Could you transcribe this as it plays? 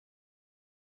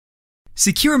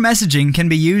Secure messaging can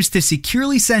be used to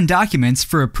securely send documents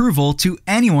for approval to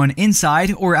anyone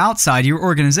inside or outside your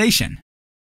organization.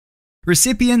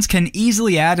 Recipients can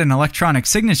easily add an electronic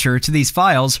signature to these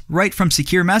files right from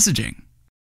secure messaging.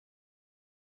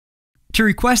 To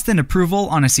request an approval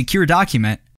on a secure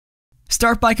document,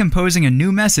 start by composing a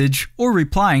new message or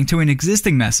replying to an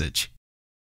existing message.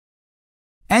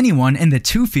 Anyone in the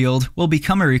To field will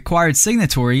become a required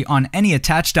signatory on any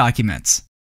attached documents.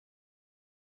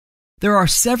 There are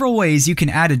several ways you can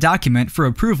add a document for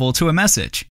approval to a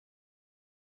message.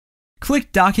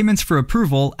 Click Documents for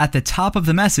Approval at the top of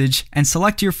the message and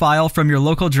select your file from your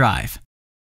local drive.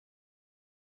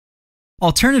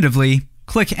 Alternatively,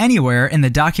 click anywhere in the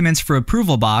Documents for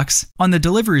Approval box on the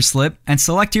delivery slip and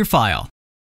select your file.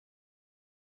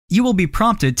 You will be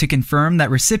prompted to confirm that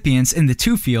recipients in the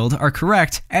To field are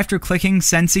correct after clicking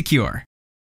Send Secure.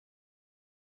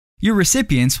 Your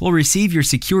recipients will receive your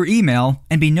secure email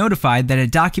and be notified that a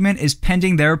document is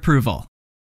pending their approval.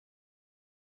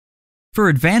 For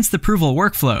advanced approval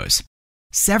workflows,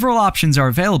 several options are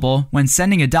available when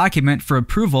sending a document for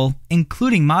approval,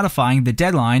 including modifying the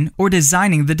deadline or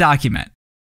designing the document.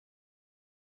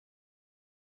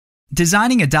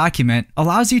 Designing a document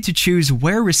allows you to choose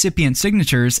where recipient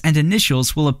signatures and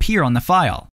initials will appear on the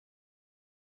file.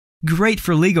 Great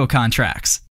for legal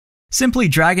contracts. Simply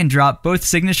drag and drop both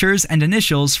signatures and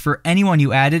initials for anyone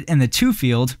you added in the To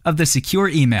field of the secure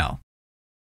email.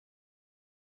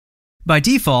 By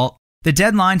default, the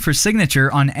deadline for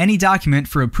signature on any document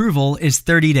for approval is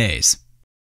 30 days.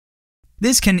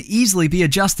 This can easily be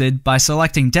adjusted by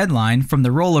selecting Deadline from the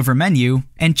rollover menu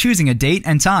and choosing a date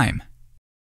and time.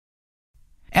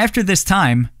 After this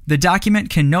time, the document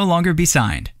can no longer be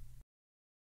signed.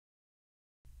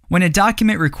 When a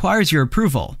document requires your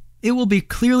approval, it will be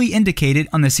clearly indicated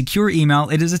on the secure email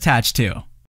it is attached to.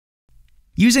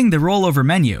 Using the rollover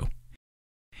menu,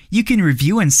 you can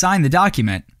review and sign the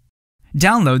document,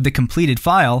 download the completed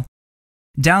file,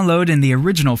 download in the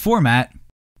original format,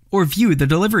 or view the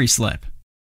delivery slip.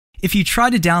 If you try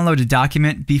to download a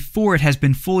document before it has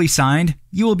been fully signed,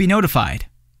 you will be notified.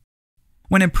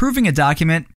 When approving a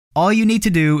document, all you need to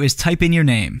do is type in your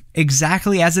name,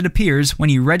 exactly as it appears when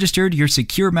you registered your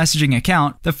secure messaging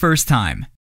account the first time.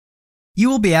 You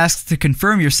will be asked to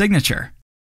confirm your signature,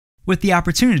 with the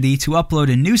opportunity to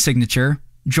upload a new signature,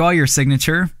 draw your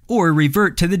signature, or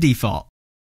revert to the default.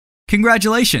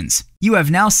 Congratulations! You have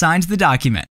now signed the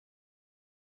document.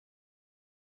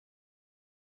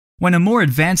 When a more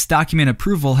advanced document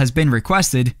approval has been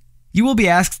requested, you will be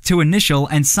asked to initial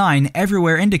and sign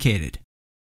everywhere indicated.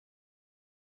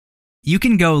 You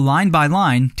can go line by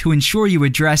line to ensure you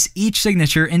address each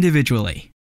signature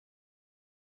individually.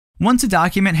 Once a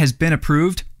document has been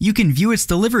approved, you can view its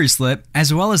delivery slip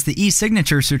as well as the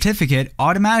e-signature certificate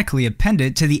automatically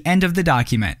appended to the end of the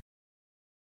document.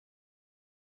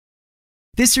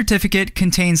 This certificate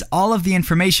contains all of the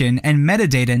information and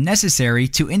metadata necessary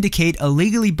to indicate a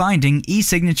legally binding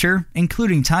e-signature,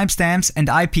 including timestamps and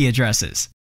IP addresses.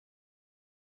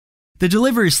 The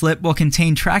delivery slip will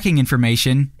contain tracking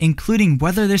information, including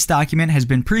whether this document has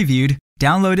been previewed,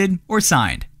 downloaded, or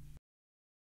signed.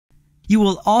 You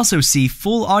will also see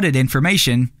full audit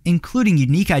information, including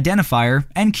unique identifier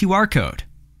and QR code.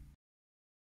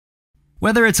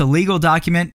 Whether it's a legal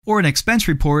document or an expense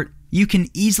report, you can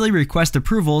easily request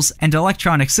approvals and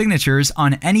electronic signatures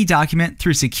on any document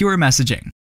through secure messaging.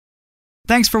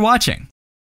 Thanks for watching.